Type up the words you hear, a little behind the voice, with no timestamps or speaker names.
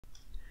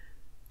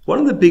One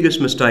of the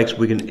biggest mistakes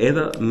we can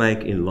ever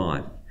make in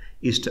life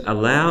is to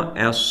allow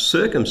our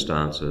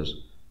circumstances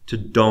to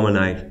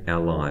dominate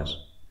our lives.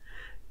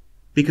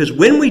 Because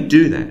when we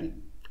do that,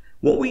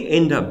 what we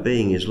end up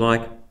being is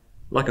like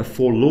a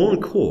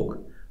forlorn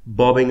cork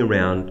bobbing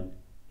around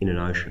in an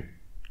ocean.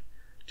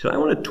 Today I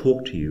want to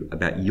talk to you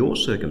about your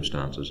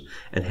circumstances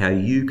and how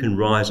you can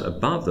rise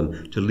above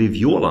them to live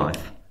your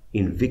life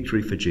in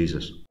victory for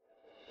Jesus.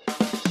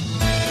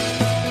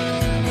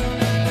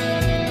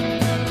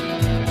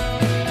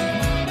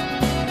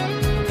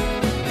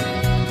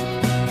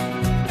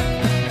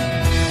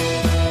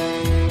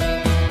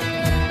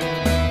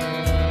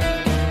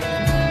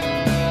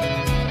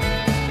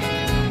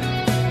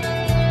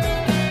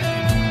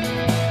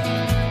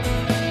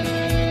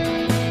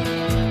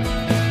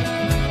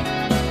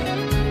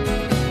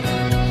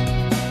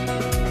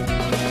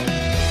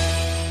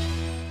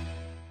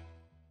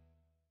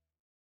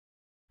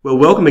 Well,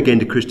 welcome again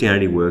to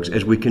Christianityworks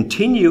as we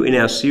continue in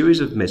our series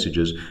of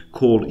messages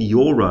called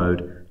Your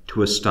Road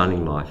to a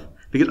Stunning Life.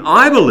 Because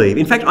I believe,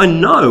 in fact I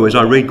know as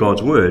I read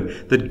God's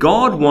Word, that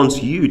God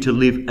wants you to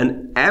live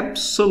an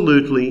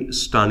absolutely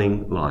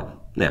stunning life.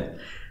 Now,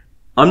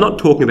 I'm not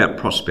talking about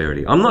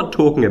prosperity. I'm not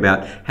talking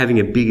about having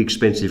a big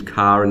expensive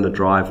car in the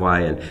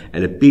driveway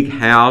and a big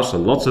house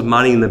and lots of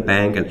money in the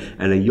bank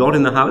and a yacht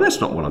in the harbour. That's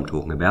not what I'm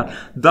talking about.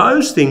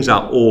 Those things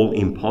are all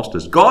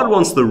imposters. God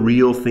wants the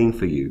real thing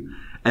for you.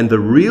 And the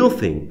real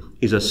thing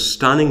is a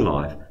stunning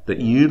life that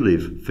you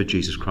live for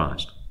Jesus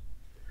Christ.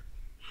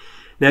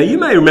 Now, you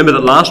may remember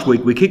that last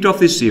week we kicked off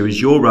this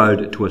series, Your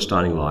Road to a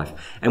Stunning Life,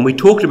 and we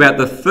talked about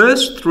the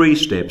first 3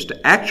 steps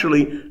to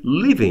actually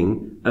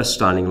living a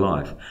stunning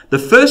life. The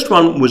first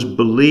one was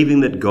believing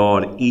that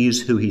God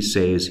is who He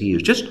says He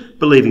is, just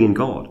believing in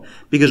God.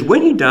 Because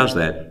when He does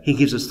that, He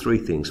gives us 3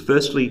 things.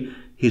 Firstly,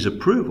 His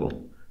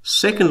approval.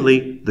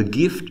 Secondly, the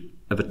gift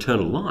of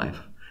eternal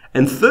life.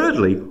 And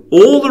thirdly,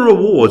 all the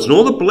rewards and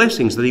all the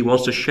blessings that He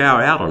wants to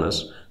shower out on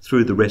us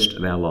through the rest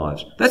of our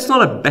lives. That's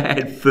not a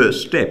bad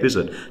first step, is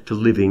it, to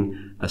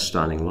living a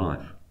stunning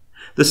life?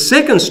 The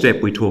second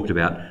step we talked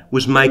about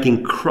was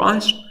making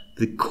Christ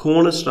the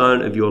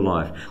cornerstone of your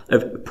life,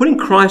 of putting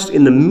Christ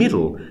in the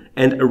middle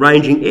and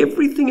arranging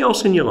everything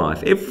else in your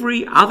life,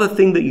 every other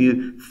thing that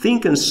you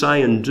think and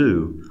say and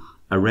do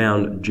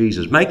around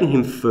Jesus, making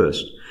Him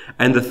first.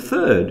 And the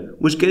third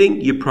was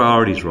getting your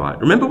priorities right.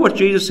 Remember what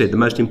Jesus said, the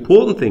most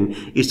important thing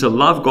is to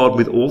love God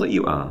with all that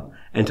you are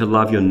and to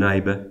love your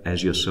neighbour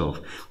as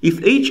yourself.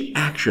 If each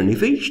action,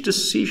 if each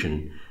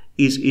decision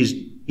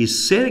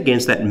is set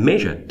against that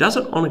measure, does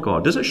it honour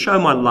God? Does it show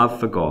my love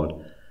for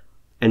God?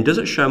 And does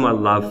it show my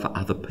love for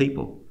other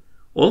people?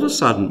 All of a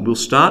sudden, we'll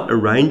start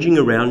arranging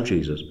around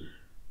Jesus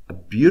a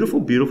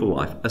beautiful, beautiful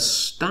life, a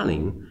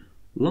stunning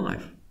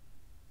life.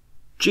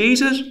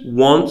 Jesus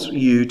wants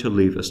you to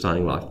live a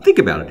stunning life. Think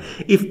about it.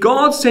 If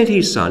God sent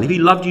His Son, if He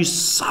loved you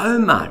so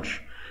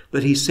much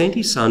that He sent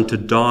His Son to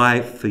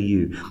die for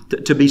you,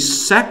 to be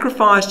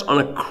sacrificed on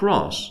a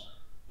cross,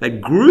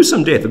 that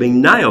gruesome death of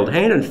being nailed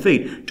hand and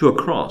feet to a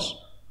cross,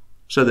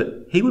 so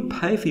that He would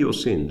pay for your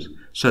sins,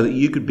 so that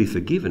you could be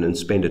forgiven and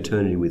spend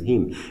eternity with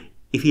Him.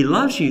 If He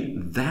loves you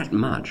that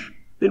much,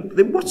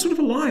 then what sort of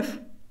a life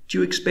do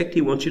you expect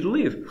He wants you to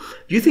live?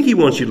 Do you think He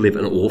wants you to live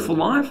an awful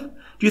life?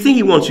 Do you think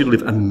He wants you to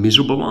live a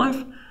miserable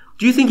life?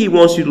 Do you think He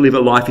wants you to live a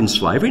life in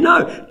slavery?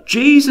 No.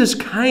 Jesus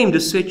came to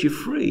set you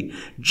free.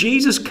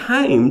 Jesus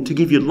came to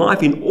give you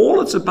life in all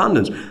its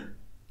abundance.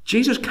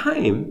 Jesus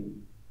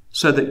came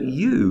so that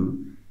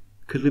you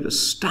could live a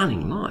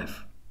stunning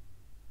life.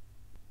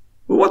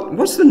 Well,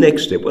 what's the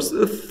next step? What's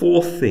the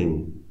 4th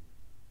thing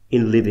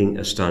in living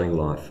a stunning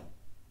life?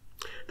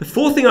 The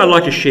 4th thing I'd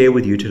like to share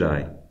with you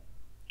today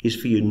is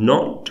for you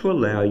not to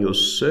allow your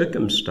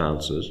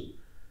circumstances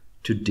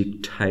to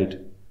dictate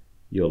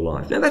your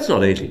life. Now, that's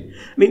not easy.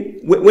 I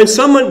mean, when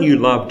someone you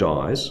love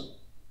dies,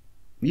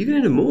 you're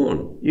going to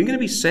mourn. You're going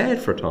to be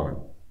sad for a time.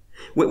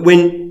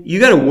 When you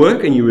go to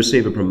work and you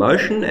receive a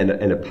promotion and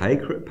a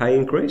pay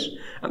increase,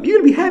 you're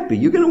going to be happy.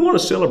 You're going to want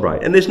to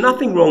celebrate. And there's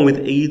nothing wrong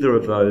with either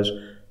of those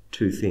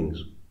 2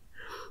 things.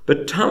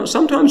 But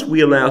sometimes we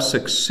allow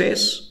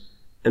success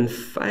and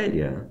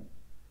failure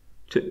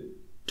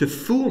to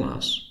fool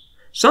us.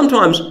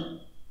 Sometimes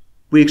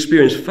we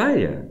experience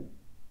failure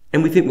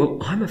and we think, well,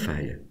 I'm a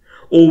failure.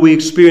 Or we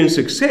experience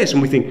success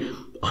and we think,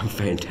 I'm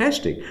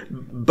fantastic.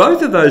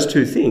 Both of those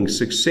 2 things,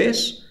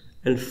 success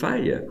and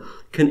failure,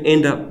 can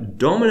end up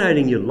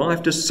dominating your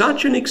life to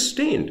such an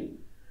extent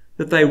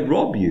that they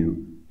rob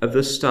you of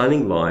the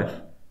stunning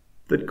life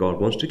that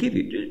God wants to give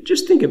you.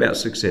 Just think about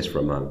success for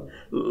a moment.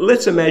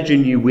 Let's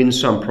imagine you win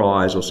some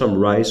prize or some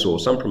race or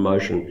some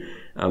promotion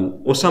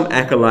or some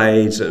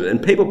accolades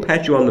and people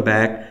pat you on the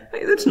back.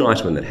 Hey, that's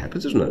nice when that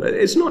happens, isn't it?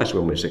 It's nice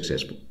when we're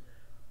successful.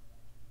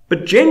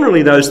 But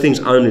generally those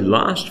things only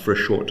last for a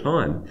short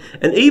time.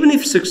 And even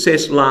if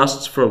success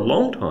lasts for a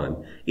long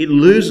time, it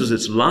loses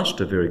its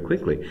luster very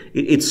quickly.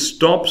 It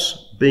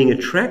stops being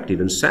attractive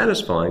and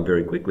satisfying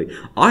very quickly.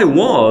 I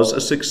was a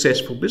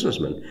successful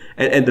businessman,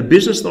 and the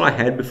business that I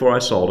had before I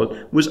sold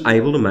it was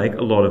able to make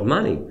a lot of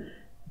money.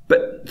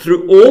 But But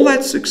through all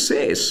that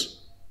success,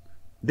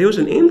 there was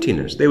an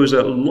emptiness, there was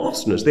a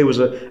lostness, there was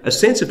a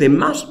sense of there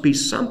must be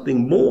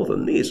something more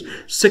than this.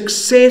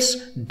 Success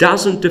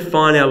doesn't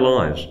define our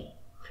lives.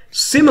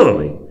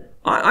 Similarly,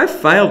 I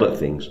failed at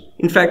things.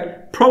 In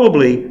fact,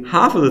 probably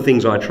half of the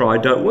things I try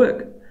don't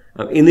work.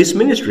 In this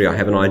ministry, I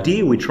have an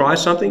idea, we try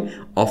something,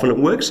 often it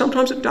works,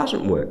 sometimes it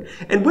doesn't work.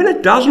 And when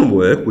it doesn't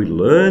work, we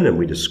learn and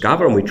we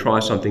discover and we try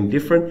something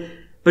different.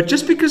 But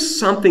just because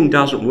something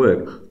doesn't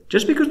work,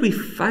 just because we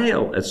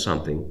fail at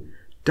something,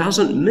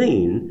 doesn't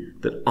mean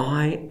that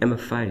I am a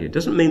failure. It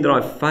doesn't mean that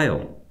I've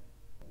failed.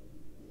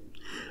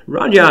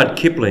 Rudyard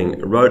Kipling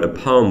wrote a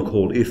poem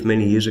called If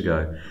many years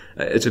ago.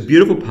 It's a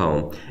beautiful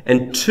poem,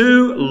 and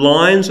 2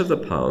 lines of the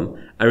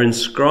poem are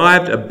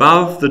inscribed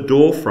above the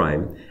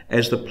doorframe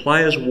as the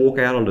players walk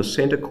out onto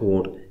centre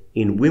court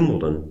in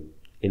Wimbledon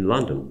in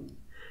London.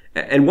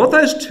 And what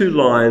those 2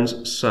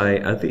 lines say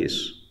are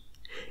this: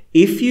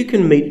 if you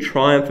can meet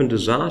triumph and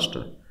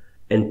disaster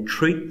and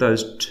treat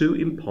those 2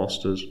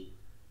 impostors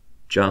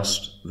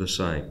just the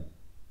same.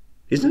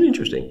 Isn't it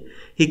interesting?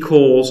 He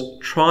calls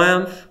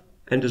triumph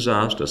and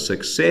disaster,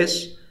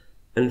 success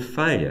and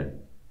failure,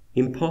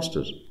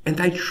 impostors. And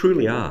they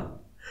truly are.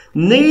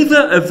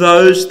 Neither of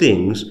those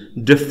things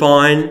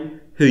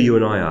define who you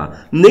and I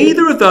are.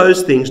 Neither of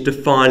those things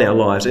define our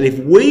lives. And if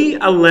we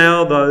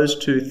allow those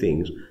 2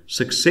 things,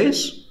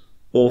 success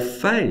or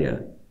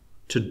failure,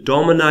 to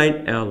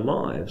dominate our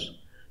lives,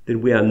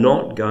 then we are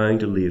not going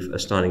to live a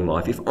stunning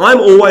life. If I'm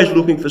always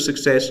looking for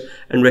success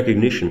and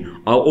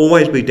recognition, I'll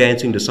always be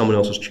dancing to someone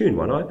else's tune,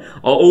 won't I?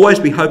 I'll always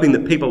be hoping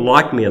that people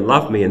like me and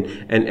love me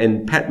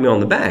and pat me on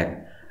the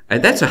back.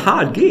 And that's a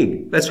hard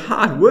gig. That's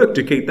hard work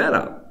to keep that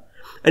up.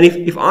 And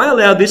if I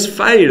allow this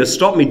failure to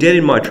stop me dead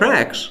in my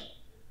tracks,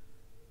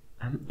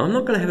 I'm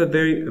not going to have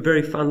a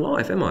very fun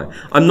life, am I?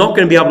 I'm not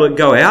going to be able to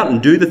go out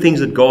and do the things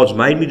that God's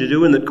made me to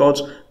do and that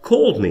God's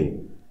called me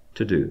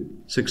to do.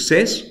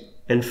 Success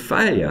and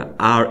failure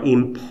are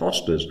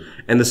impostors.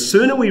 And the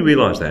sooner we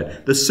realise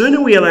that, the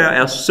sooner we allow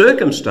our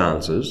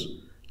circumstances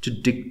to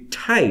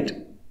dictate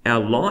our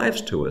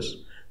lives to us,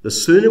 the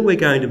sooner we're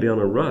going to be on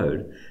a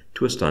road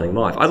to a stunning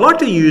life. I'd like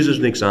to use as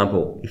an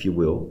example, if you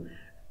will,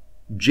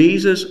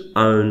 Jesus'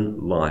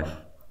 own life.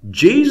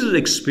 Jesus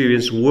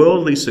experienced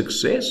worldly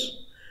success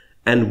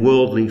and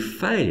worldly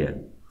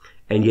failure,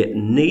 and yet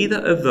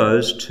neither of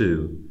those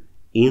 2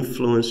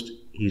 influenced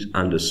his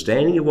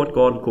understanding of what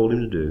God called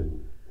him to do,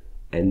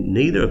 and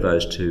neither of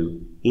those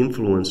 2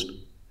 influenced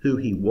who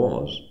he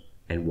was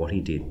and what he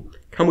did.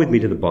 Come with me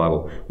to the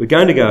Bible. We're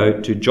going to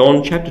go to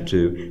John chapter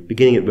 2,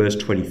 beginning at verse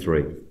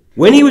 23.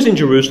 When he was in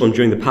Jerusalem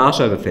during the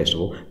Passover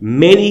festival,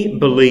 many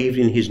believed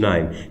in his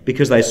name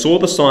because they saw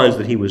the signs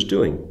that he was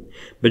doing.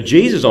 But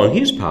Jesus, on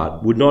his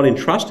part, would not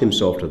entrust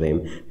himself to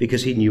them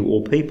because he knew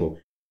all people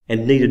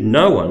and needed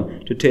no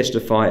one to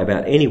testify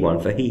about anyone,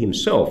 for he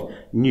himself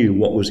knew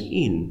what was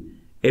in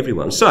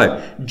everyone.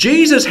 So,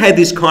 Jesus had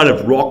this kind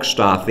of rock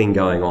star thing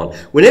going on.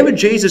 Whenever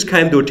Jesus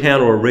came to a town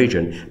or a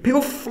region,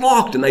 people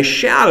flocked and they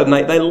shouted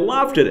and they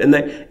loved it, and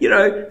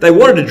they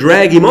wanted to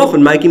drag him off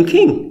and make him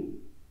king.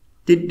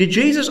 Did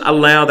Jesus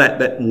allow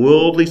that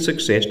worldly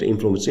success to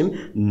influence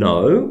him?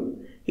 No.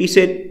 He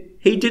said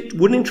he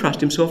wouldn't entrust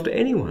himself to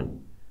anyone.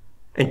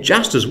 And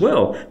just as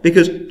well,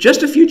 because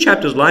just a few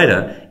chapters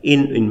later,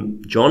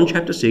 in John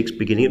chapter 6,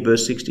 beginning at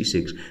verse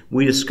 66,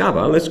 we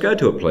discover, let's go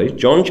to it please,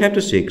 John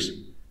chapter 6,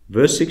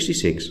 verse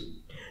 66,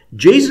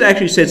 Jesus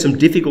actually said some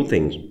difficult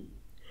things.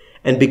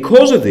 And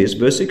because of this,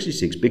 verse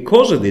 66,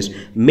 because of this,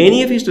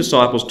 many of his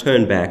disciples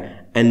turned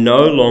back and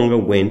no longer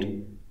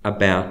went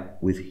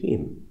about with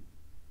him.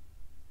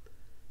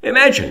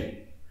 Imagine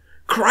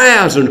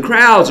crowds and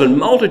crowds and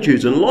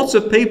multitudes and lots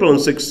of people and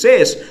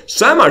success,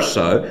 so much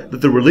so that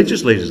the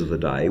religious leaders of the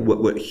day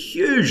were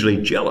hugely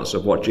jealous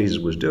of what Jesus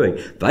was doing.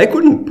 They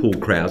couldn't pull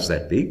crowds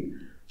that big.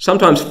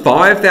 Sometimes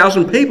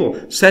 5,000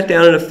 people sat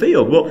down in a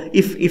field. Well,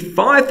 if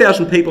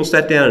 5,000 people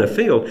sat down in a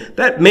field,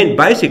 that meant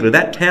basically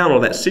that town or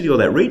that city or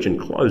that region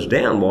closed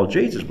down while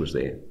Jesus was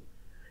there.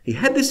 He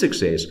had this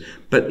success,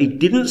 but it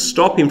didn't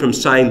stop him from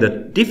saying the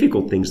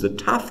difficult things, the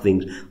tough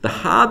things, the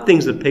hard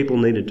things that people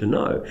needed to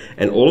know.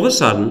 And all of a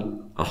sudden,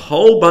 a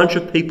whole bunch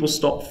of people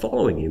stopped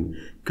following him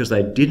because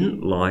they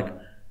didn't like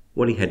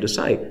what he had to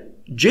say.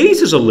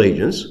 Jesus'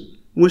 allegiance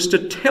was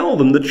to tell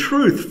them the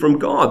truth from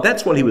God.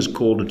 That's what he was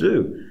called to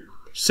do.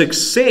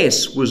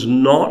 Success was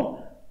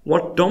not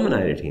what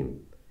dominated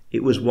him.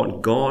 It was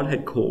what God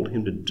had called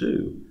him to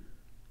do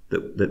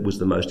that was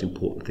the most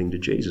important thing to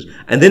Jesus.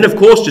 And then, of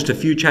course, just a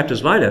few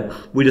chapters later,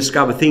 we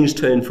discover things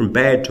turned from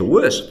bad to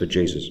worse for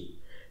Jesus.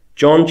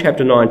 John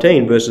chapter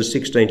 19, verses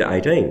 16 to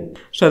 18.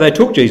 So they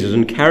took Jesus,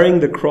 and carrying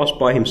the cross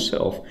by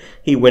himself,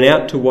 he went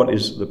out to what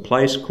is the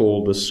place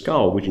called the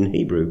Skull, which in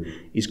Hebrew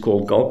is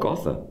called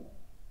Golgotha.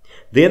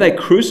 There they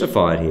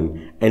crucified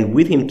him, and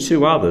with him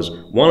 2 others,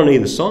 one on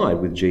either side,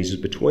 with Jesus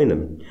between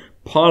them.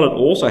 Pilate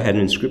also had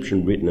an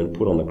inscription written and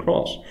put on the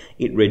cross.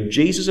 It read,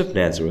 Jesus of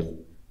Nazareth,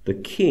 the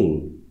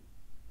King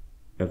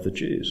of the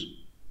Jews.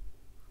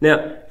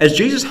 Now, as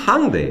Jesus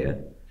hung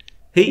there,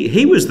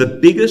 he was the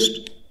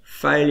biggest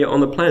failure on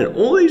the planet,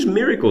 all these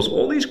miracles,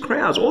 all these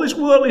crowds, all this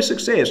worldly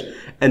success.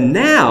 And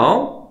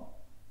now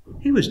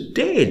he was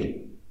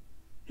dead.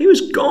 He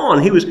was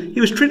gone. He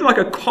was treated like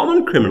a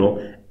common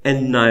criminal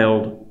and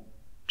nailed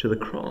to the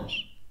cross.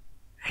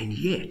 And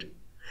yet,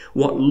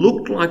 what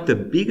looked like the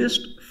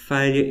biggest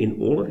failure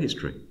in all of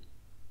history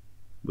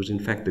was in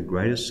fact the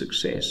greatest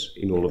success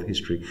in all of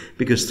history,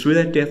 because through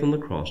that death on the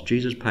cross,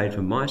 Jesus paid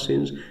for my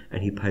sins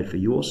and he paid for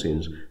your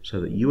sins so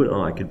that you and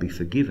I could be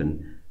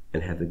forgiven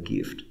and have the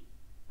gift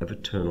of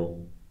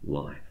eternal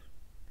life.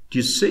 Do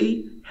you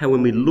see how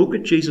when we look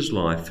at Jesus'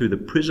 life through the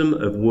prism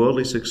of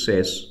worldly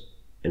success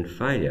and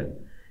failure,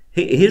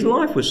 his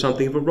life was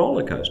something of a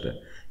roller coaster.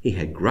 He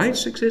had great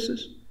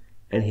successes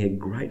and he had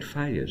great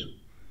failures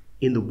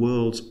in the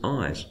world's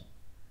eyes.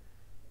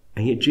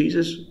 And yet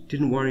Jesus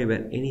didn't worry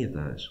about any of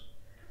those,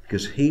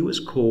 because he was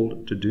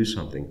called to do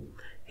something.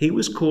 He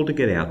was called to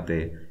get out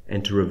there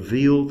and to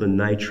reveal the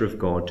nature of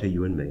God to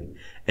you and me,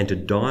 and to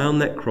die on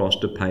that cross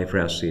to pay for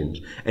our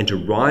sins, and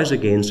to rise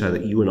again so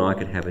that you and I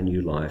could have a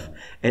new life,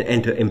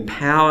 and to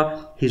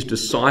empower his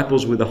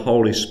disciples with the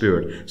Holy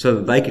Spirit so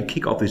that they could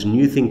kick off this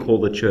new thing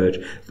called the church,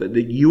 that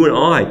you and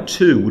I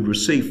too would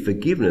receive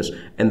forgiveness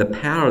and the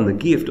power and the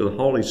gift of the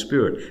Holy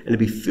Spirit, and to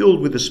be filled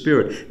with the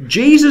Spirit.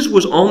 Jesus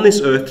was on this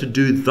earth to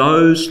do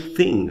those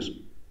things.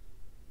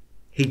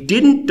 He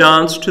didn't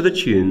dance to the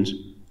tunes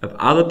of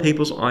other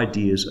people's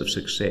ideas of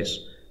success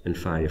and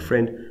failure.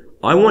 Friend,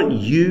 I want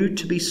you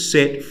to be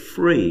set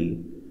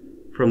free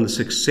from the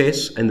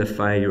success and the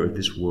failure of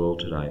this world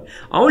today.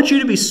 I want you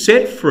to be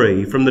set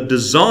free from the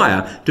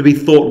desire to be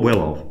thought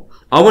well of.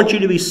 I want you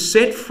to be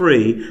set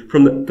free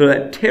from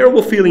that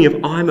terrible feeling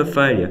of I'm a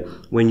failure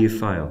when you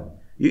fail.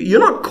 You're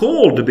not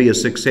called to be a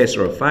success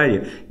or a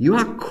failure. You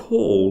are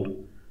called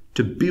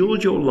to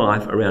build your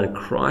life around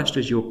Christ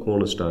as your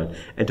cornerstone,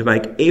 and to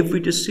make every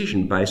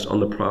decision based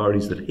on the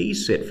priorities that he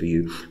set for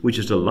you, which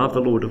is to love the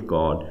Lord of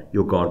God,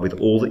 your God,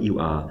 with all that you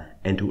are,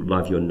 and to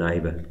love your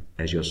neighbour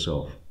as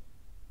yourself.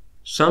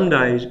 Some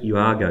days you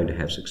are going to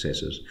have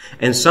successes,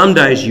 and some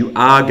days you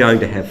are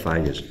going to have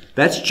failures.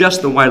 That's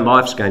just the way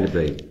life's going to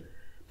be.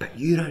 But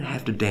you don't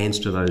have to dance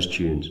to those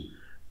tunes.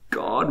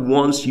 God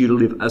wants you to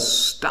live a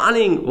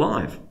stunning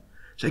life.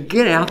 So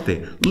get out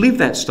there, live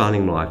that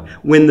stunning life.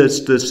 When the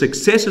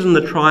successes and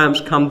the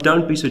triumphs come,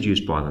 don't be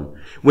seduced by them.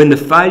 When the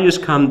failures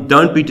come,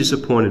 don't be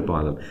disappointed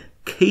by them.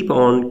 Keep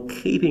on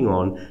keeping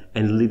on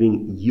and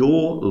living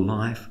your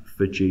life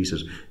for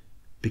Jesus,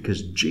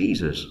 because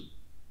Jesus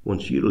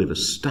wants you to live a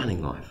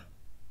stunning life.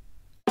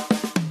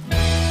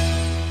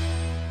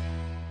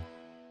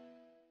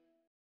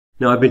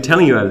 Now, I've been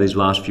telling you over these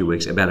last few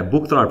weeks about a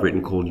book that I've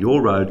written called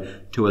Your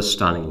Road to a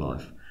Stunning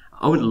Life.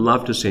 I would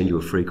love to send you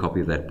a free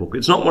copy of that book.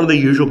 It's not one of the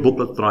usual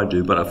booklets that I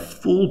do, but a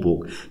full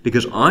book,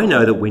 because I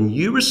know that when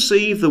you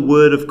receive the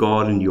Word of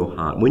God in your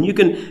heart, when you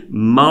can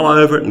mull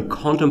over it and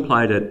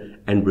contemplate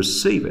it and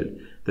receive it,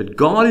 that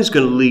God is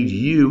going to lead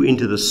you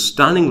into the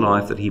stunning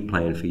life that he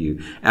planned for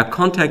you. Our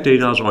contact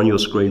details are on your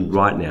screen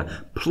right now.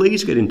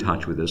 Please get in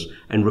touch with us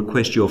and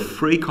request your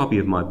free copy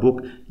of my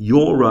book,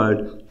 Your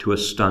Road to a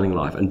Stunning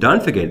Life. And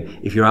don't forget,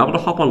 if you're able to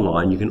hop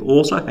online, you can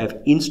also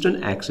have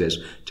instant access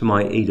to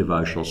my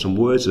e-devotional, some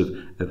words of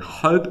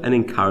hope and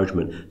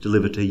encouragement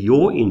delivered to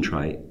your in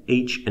tray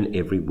each and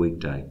every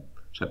weekday.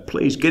 So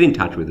please get in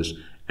touch with us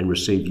and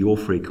receive your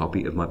free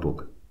copy of my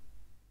book.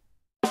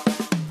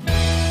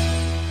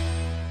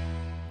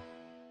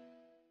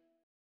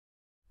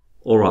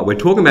 All right, we're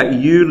talking about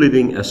you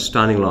living a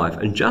stunning life.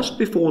 And just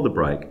before the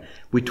break,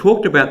 we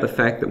talked about the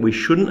fact that we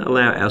shouldn't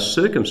allow our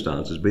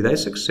circumstances, be they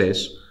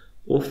success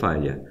or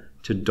failure,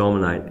 to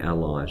dominate our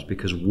lives,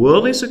 because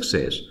worldly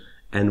success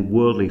and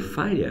worldly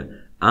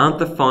failure aren't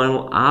the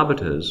final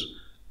arbiters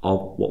of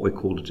what we're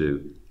called to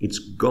do. It's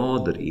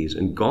God that is,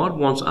 and God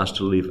wants us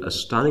to live a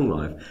stunning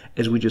life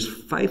as we just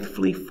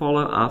faithfully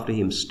follow after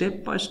him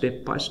step by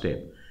step by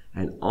step,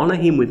 and honour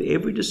him with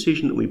every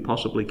decision that we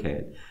possibly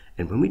can.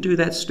 And when we do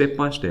that step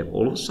by step,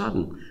 all of a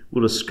sudden,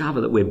 we'll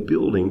discover that we're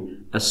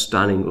building a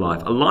stunning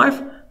life, a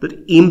life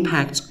that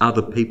impacts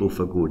other people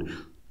for good,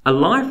 a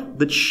life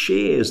that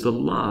shares the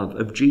love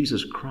of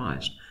Jesus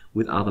Christ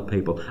with other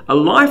people, a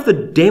life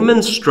that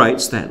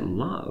demonstrates that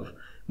love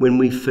when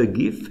we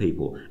forgive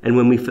people and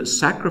when we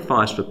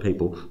sacrifice for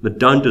people that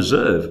don't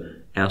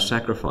deserve our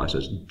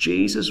sacrifices.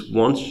 Jesus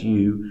wants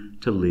you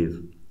to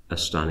live a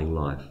stunning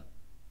life.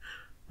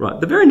 Right,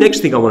 the very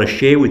next thing I want to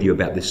share with you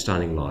about this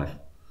stunning life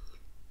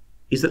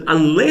is that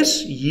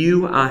unless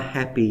you are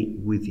happy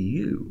with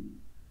you,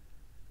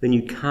 then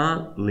you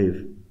can't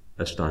live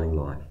a stunning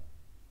life.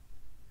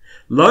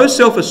 Low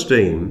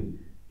self-esteem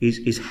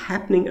is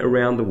happening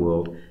around the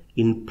world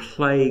in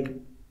plague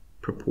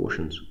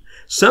proportions.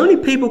 So many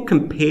people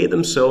compare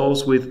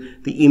themselves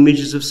with the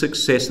images of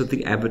success that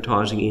the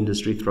advertising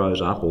industry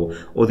throws up,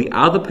 or the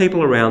other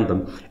people around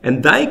them,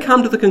 and they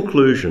come to the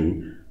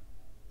conclusion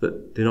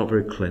that they're not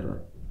very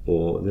clever,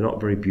 or they're not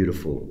very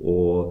beautiful,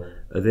 or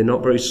they're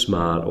not very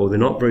smart, or they're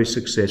not very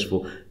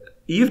successful.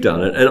 You've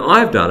done it, and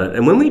I've done it.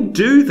 And when we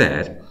do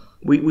that,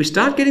 we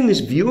start getting this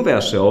view of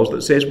ourselves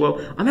that says,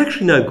 well, I'm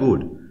actually no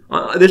good.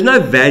 There's no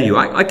value.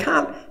 I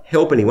can't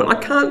help anyone. I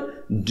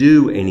can't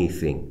do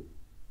anything.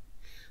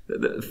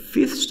 The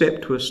fifth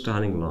step to a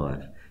stunning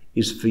life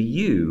is for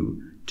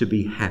you to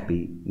be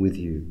happy with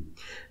you.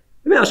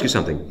 Let me ask you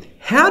something.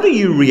 How do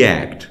you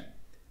react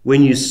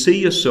when you see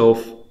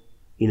yourself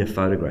in a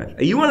photograph?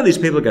 Are you one of these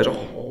people that goes,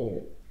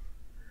 oh?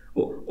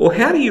 Or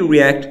how do you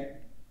react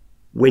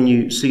when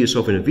you see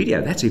yourself in a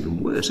video? That's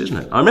even worse, isn't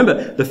it? I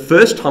remember the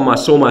first time I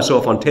saw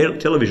myself on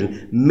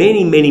television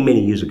many, many,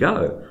 many years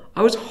ago,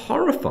 I was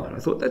horrified. I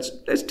thought,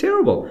 that's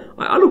terrible.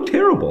 I look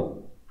terrible.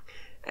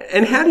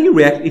 And how do you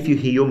react if you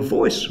hear your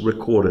voice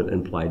recorded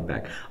and played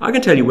back? I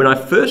can tell you, when I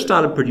first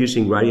started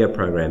producing radio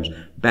programs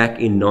back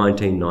in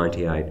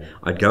 1998,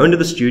 I'd go into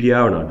the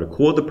studio and I'd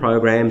record the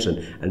programs,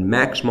 and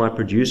Max, my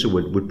producer,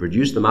 would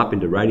produce them up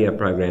into radio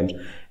programs.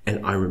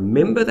 And I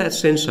remember that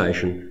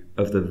sensation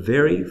of the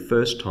very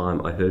first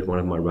time I heard one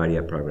of my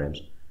radio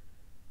programs.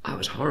 I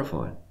was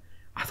horrified.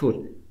 I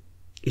thought,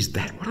 is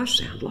that what I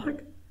sound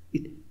like?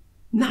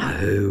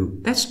 No,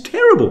 that's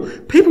terrible.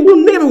 People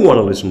will never want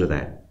to listen to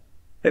that.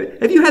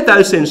 Have you had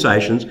those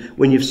sensations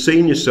when you've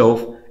seen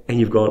yourself and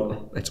you've gone,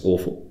 oh, that's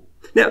awful?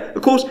 Now,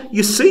 of course,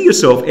 you see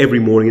yourself every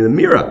morning in the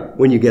mirror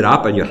when you get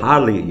up and you're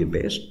hardly at your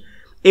best.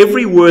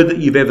 Every word that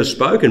you've ever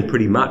spoken,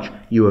 pretty much,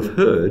 you have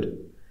heard.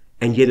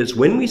 And yet it's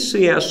when we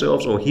see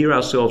ourselves or hear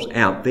ourselves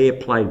out there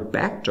played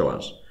back to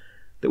us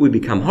that we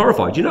become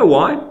horrified. Do you know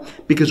why?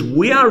 Because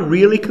we are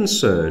really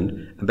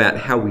concerned about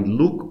how we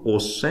look or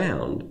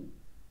sound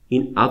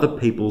in other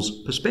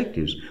people's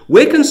perspectives.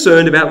 We're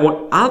concerned about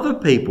what other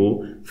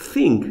people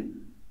think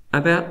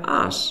about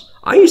us.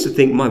 I used to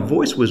think my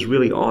voice was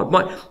really odd.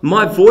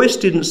 My voice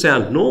didn't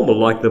sound normal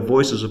like the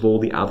voices of all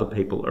the other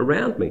people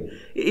around me.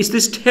 It's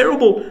this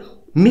terrible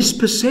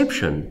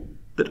misperception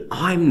that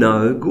I'm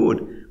no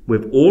good.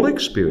 We've all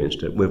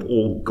experienced it. We've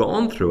all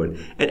gone through it.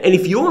 And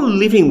if you're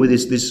living with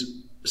this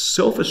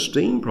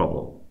self-esteem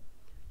problem,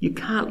 you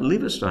can't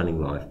live a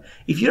stunning life.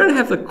 If you don't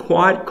have the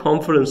quiet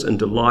confidence and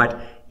delight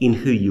in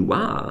who you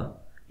are,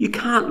 you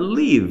can't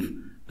live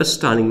a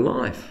stunning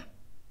life.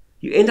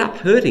 You end up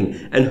hurting,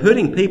 and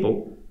hurting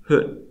people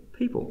hurt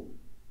people.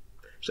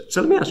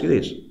 So let me ask you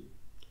this.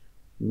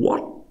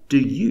 What do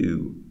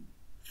you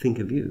think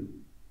of you?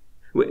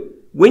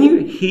 When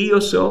you hear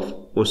yourself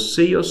or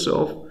see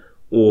yourself,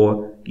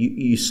 or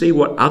you see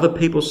what other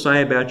people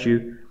say about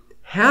you,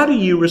 how do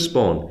you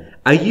respond?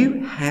 Are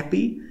you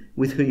happy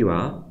with who you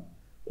are,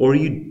 or are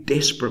you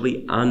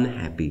desperately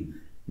unhappy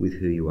with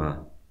who you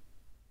are?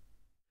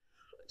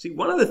 See,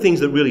 one of the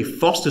things that really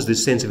fosters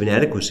this sense of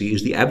inadequacy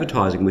is the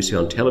advertising we see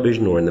on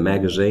television or in the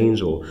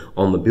magazines or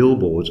on the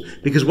billboards.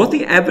 Because what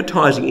the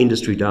advertising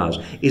industry does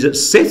is it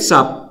sets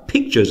up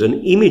pictures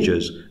and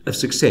images of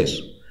success.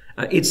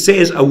 It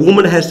says a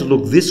woman has to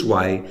look this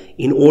way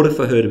in order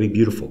for her to be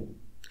beautiful.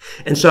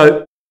 And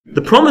so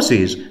the promise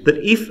is that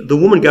if the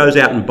woman goes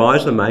out and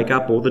buys the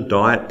makeup or the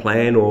diet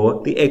plan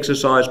or the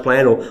exercise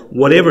plan or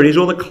whatever it is,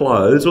 or the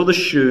clothes or the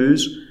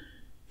shoes,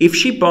 if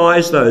she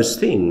buys those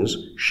things,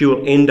 she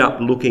will end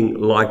up looking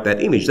like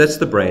that image. That's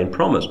the brand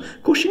promise.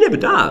 Of course, she never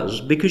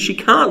does, because she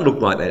can't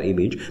look like that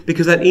image,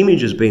 because that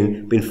image has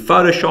been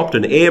photoshopped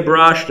and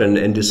airbrushed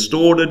and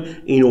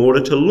distorted in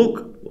order to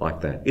look like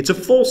that. It's a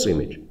false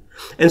image.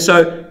 And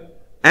so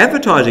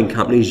advertising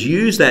companies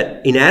use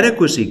that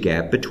inadequacy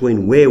gap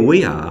between where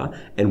we are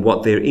and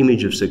what their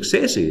image of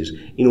success is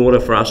in order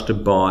for us to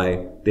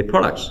buy their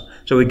products.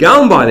 So we go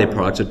and buy their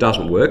products, it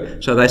doesn't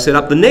work, so they set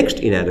up the next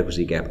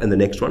inadequacy gap, and the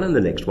next one, and the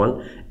next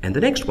one, and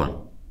the next one.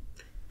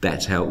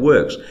 That's how it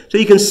works. So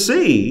you can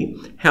see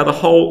how the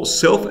whole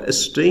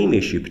self-esteem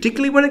issue,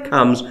 particularly when it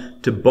comes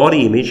to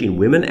body image in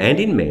women and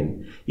in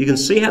men, you can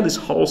see how this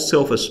whole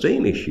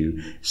self-esteem issue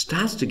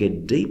starts to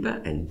get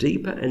deeper and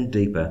deeper and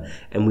deeper,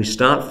 and we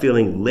start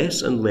feeling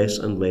less and less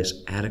and less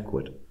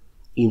adequate.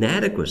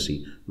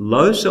 Inadequacy,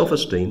 low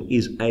self-esteem,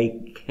 is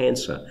a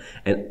cancer.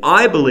 And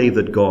I believe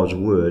that God's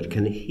Word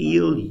can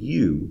heal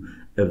you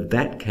of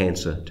that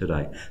cancer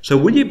today. So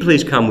will you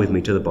please come with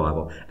me to the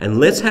Bible, and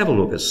let's have a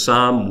look at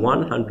Psalm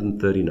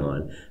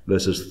 139,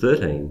 verses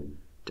 13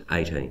 to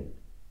 18.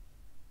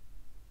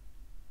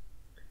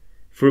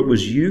 For it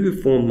was you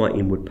who formed my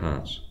inward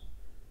parts.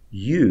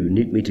 You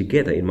knit me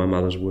together in my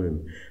mother's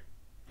womb.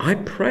 I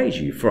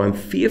praise you, for I am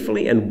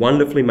fearfully and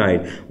wonderfully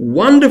made.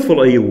 Wonderful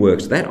are your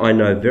works, that I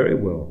know very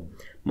well.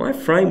 My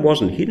frame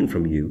wasn't hidden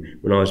from you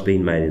when I was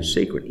being made in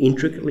secret,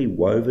 intricately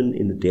woven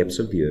in the depths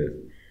of the earth.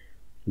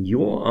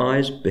 Your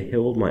eyes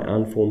beheld my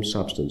unformed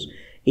substance.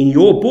 In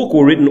your book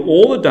were written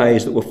all the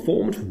days that were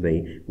formed for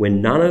me,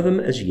 when none of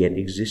them as yet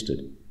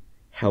existed.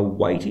 How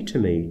weighty to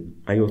me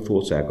are your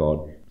thoughts, our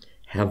God.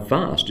 How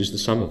vast is the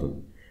sum of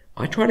them.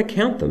 I try to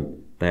count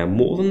them. They are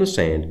more than the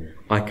sand.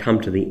 I come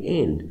to the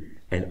end,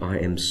 and I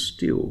am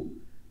still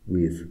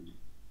with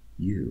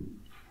you.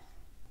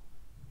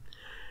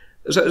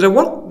 So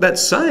what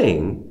that's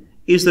saying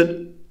is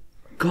that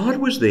God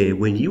was there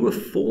when you were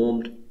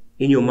formed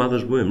in your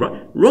mother's womb,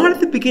 right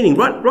at the beginning,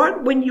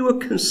 right when you were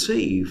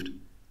conceived.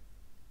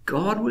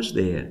 God was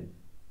there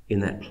in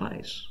that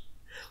place.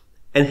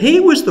 And He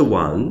was the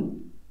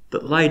one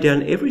that laid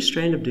down every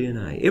strand of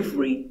DNA,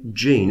 every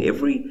gene,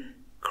 every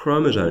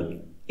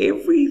chromosome,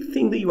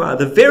 everything that you are,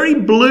 the very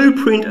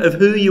blueprint of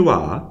who you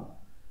are,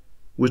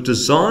 was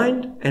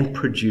designed and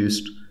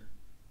produced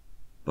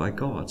by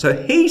God.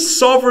 So he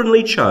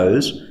sovereignly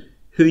chose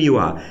who you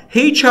are.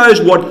 He chose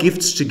what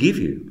gifts to give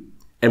you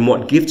and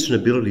what gifts and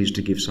abilities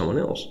to give someone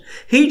else.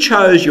 He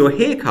chose your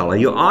hair colour,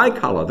 your eye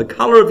colour, the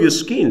colour of your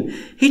skin.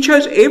 He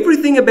chose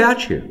everything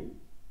about you.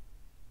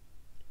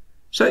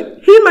 So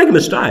he didn't make a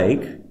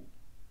mistake.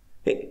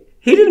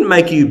 He didn't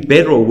make you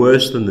better or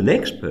worse than the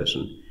next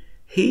person.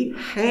 He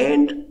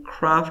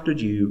handcrafted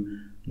you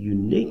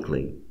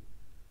uniquely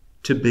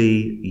to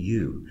be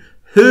you.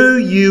 Who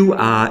you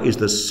are is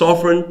the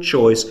sovereign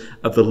choice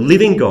of the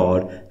living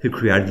God who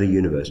created the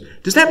universe.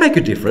 Does that make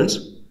a difference?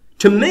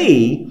 To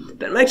me,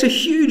 that makes a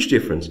huge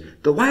difference.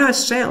 The way I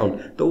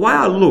sound, the way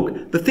I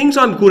look, the things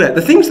I'm good at,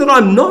 the things that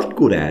I'm not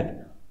good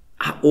at,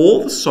 are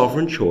all the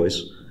sovereign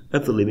choice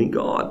of the living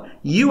God.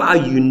 You are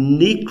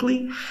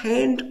uniquely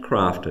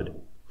handcrafted.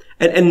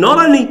 And not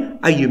only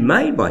are you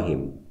made by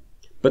him,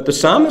 but the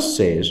psalmist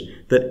says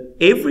that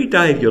every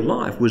day of your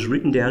life was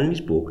written down in his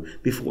book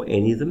before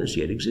any of them as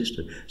yet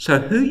existed. So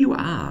who you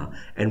are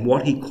and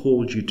what he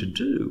called you to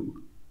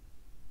do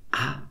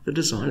are the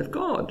design of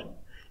God.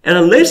 And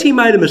unless he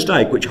made a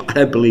mistake, which I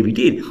don't believe he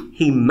did,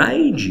 he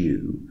made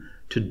you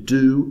to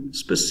do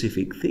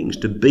specific things,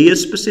 to be a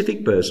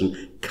specific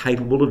person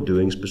capable of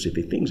doing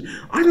specific things.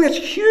 I think that's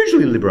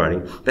hugely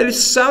liberating. That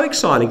is so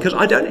exciting because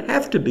I don't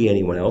have to be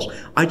anyone else.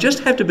 I just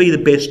have to be the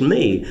best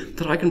me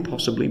that I can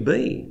possibly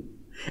be.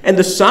 And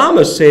the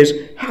psalmist says,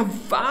 how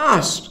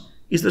vast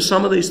is the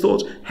sum of these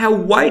thoughts? How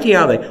weighty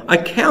are they? I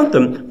count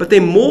them, but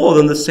they're more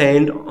than the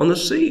sand on the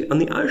sea, on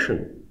the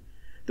ocean.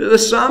 The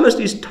psalmist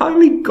is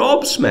totally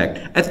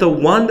gobsmacked at the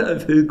wonder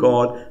of who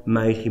God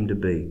made him to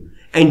be.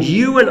 And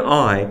you and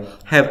I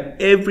have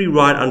every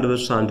right under the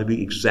sun to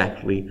be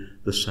exactly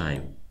the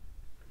same.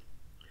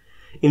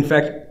 In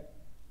fact,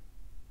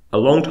 a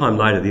long time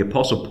later, the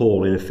Apostle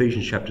Paul in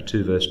Ephesians chapter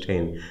 2 verse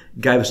 10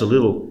 gave us a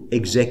little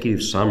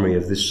executive summary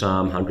of this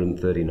Psalm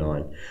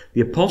 139.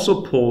 The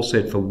Apostle Paul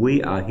said, "For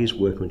we are his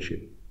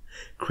workmanship,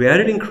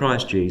 created in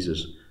Christ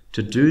Jesus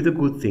to do the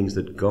good things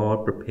that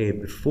God prepared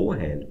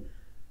beforehand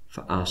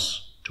for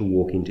us to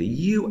walk into."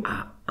 You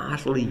are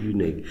utterly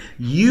unique.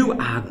 You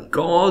are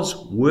God's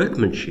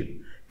workmanship,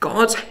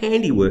 God's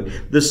handiwork.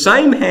 The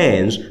same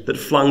hands that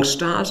flung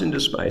stars into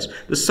space,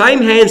 the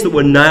same hands that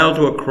were nailed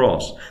to a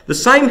cross, the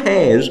same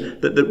hands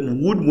that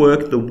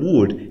woodworked the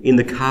wood in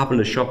the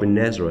carpenter's shop in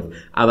Nazareth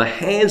are the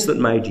hands that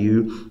made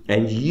you,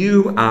 and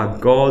you are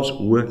God's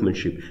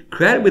workmanship,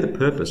 created with a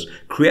purpose,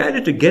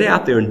 created to get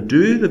out there and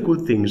do the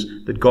good things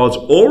that God's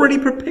already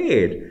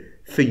prepared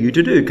for you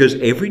to do, because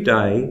every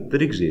day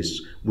that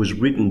exists was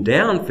written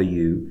down for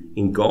you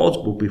in God's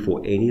book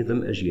before any of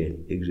them as yet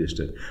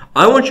existed.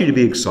 I want you to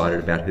be excited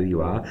about who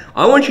you are.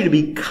 I want you to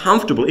be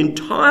comfortable,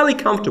 entirely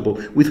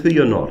comfortable with who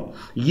you're not.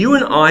 You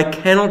and I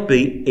cannot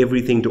be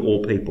everything to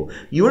all people.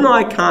 You and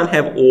I can't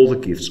have all the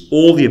gifts,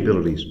 all the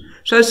abilities.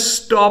 So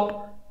stop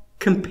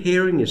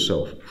comparing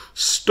yourself.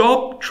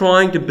 Stop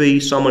trying to be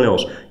someone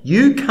else.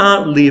 You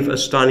can't live a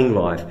stunning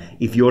life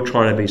if you're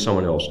trying to be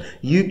someone else.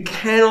 You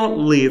cannot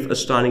live a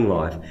stunning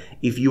life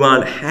if you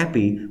aren't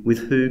happy with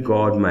who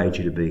God made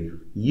you to be.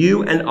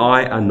 You and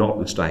I are not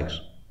mistakes.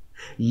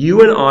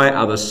 You and I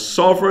are the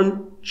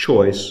sovereign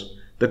choice,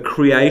 the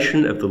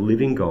creation of the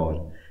living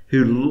God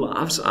who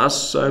loves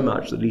us so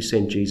much that he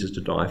sent Jesus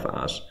to die for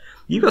us.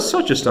 You've got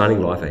such a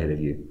stunning life ahead of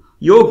you.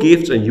 Your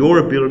gifts and your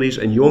abilities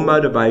and your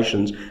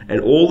motivations and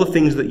all the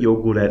things that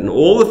you're good at and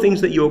all the things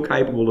that you're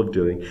capable of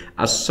doing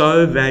are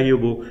so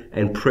valuable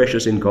and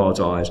precious in God's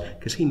eyes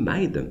because he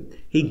made them.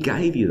 He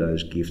gave you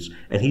those gifts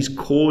and he's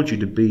called you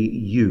to be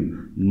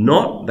you.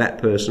 Not that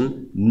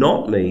person,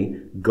 not me.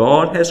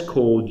 God has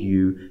called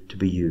you to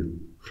be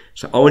you.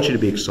 So I want you to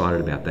be excited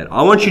about that.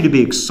 I want you to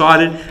be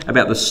excited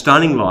about the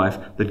stunning life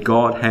that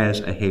God has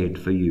ahead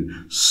for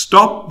you.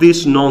 Stop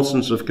this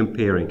nonsense of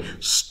comparing.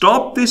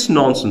 Stop this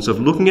nonsense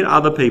of looking at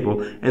other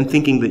people and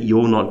thinking that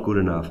you're not good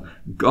enough.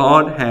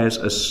 God has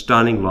a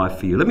stunning life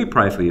for you. Let me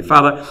pray for you.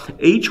 Father,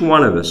 each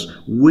one of us,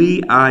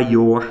 we are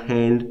your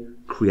hand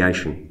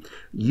creation.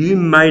 You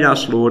made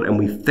us, Lord, and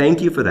we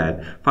thank you for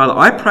that. Father,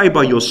 I pray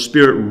by your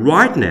Spirit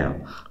right now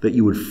that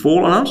you would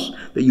fall on us,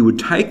 that you would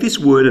take this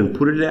word and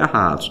put it in our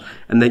hearts,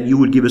 and that you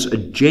would give us a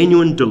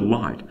genuine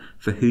delight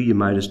for who you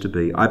made us to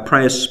be. I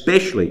pray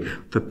especially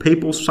for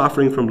people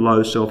suffering from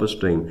low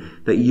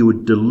self-esteem, that you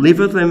would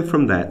deliver them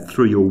from that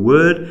through your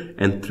word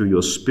and through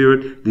your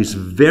Spirit this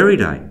very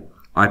day.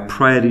 I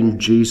pray it in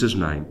Jesus'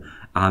 name.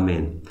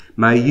 Amen.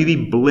 May you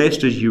be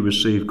blessed as you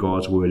receive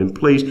God's word. And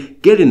please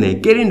get in there.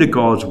 Get into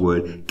God's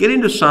word. Get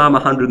into Psalm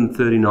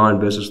 139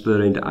 verses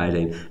 13 to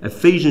 18.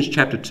 Ephesians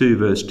chapter 2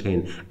 verse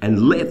 10.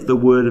 And let the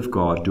word of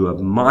God do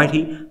a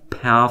mighty,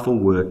 powerful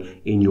work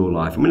in your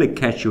life. I'm going to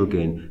catch you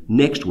again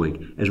next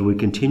week as we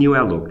continue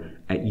our look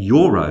at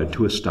your road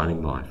to a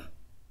stunning life.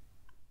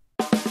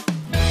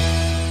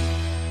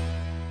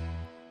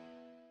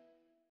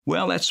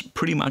 Well, that's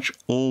pretty much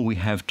all we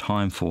have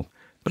time for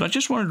But I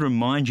just wanted to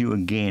remind you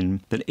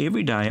again that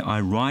every day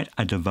I write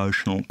a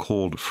devotional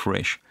called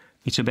Fresh.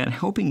 It's about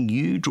helping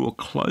you draw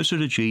closer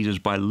to Jesus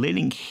by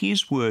letting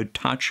His Word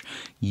touch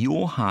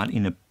your heart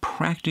in a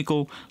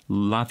practical,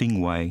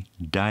 loving way,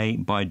 day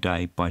by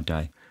day by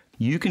day.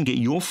 You can get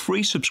your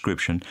free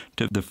subscription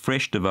to the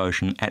Fresh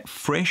Devotion at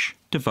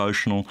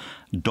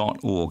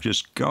freshdevotional.org.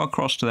 Just go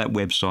across to that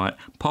website,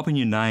 pop in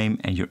your name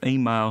and your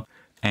email,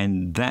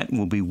 and that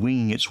will be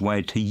winging its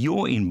way to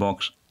your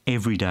inbox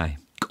every day.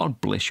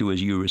 God bless you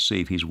as you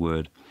receive His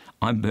Word.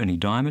 I'm Berni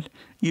Dymet.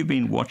 You've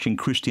been watching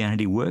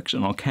Christianity Works,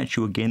 and I'll catch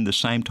you again the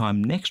same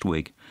time next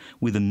week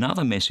with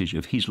another message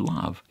of His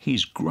love,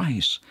 His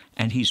grace,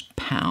 and His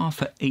power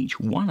for each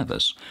one of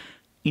us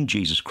in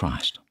Jesus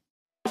Christ.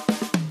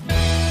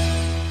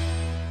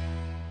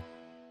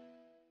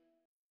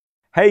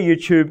 Hey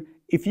YouTube,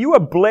 if you are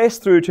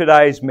blessed through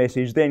today's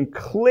message, then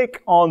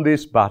click on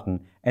this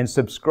button and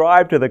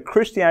subscribe to the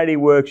Christianity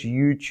Works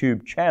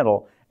YouTube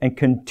channel and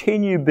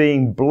continue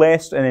being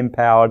blessed and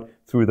empowered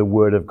through the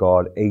Word of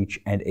God each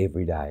and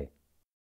every day.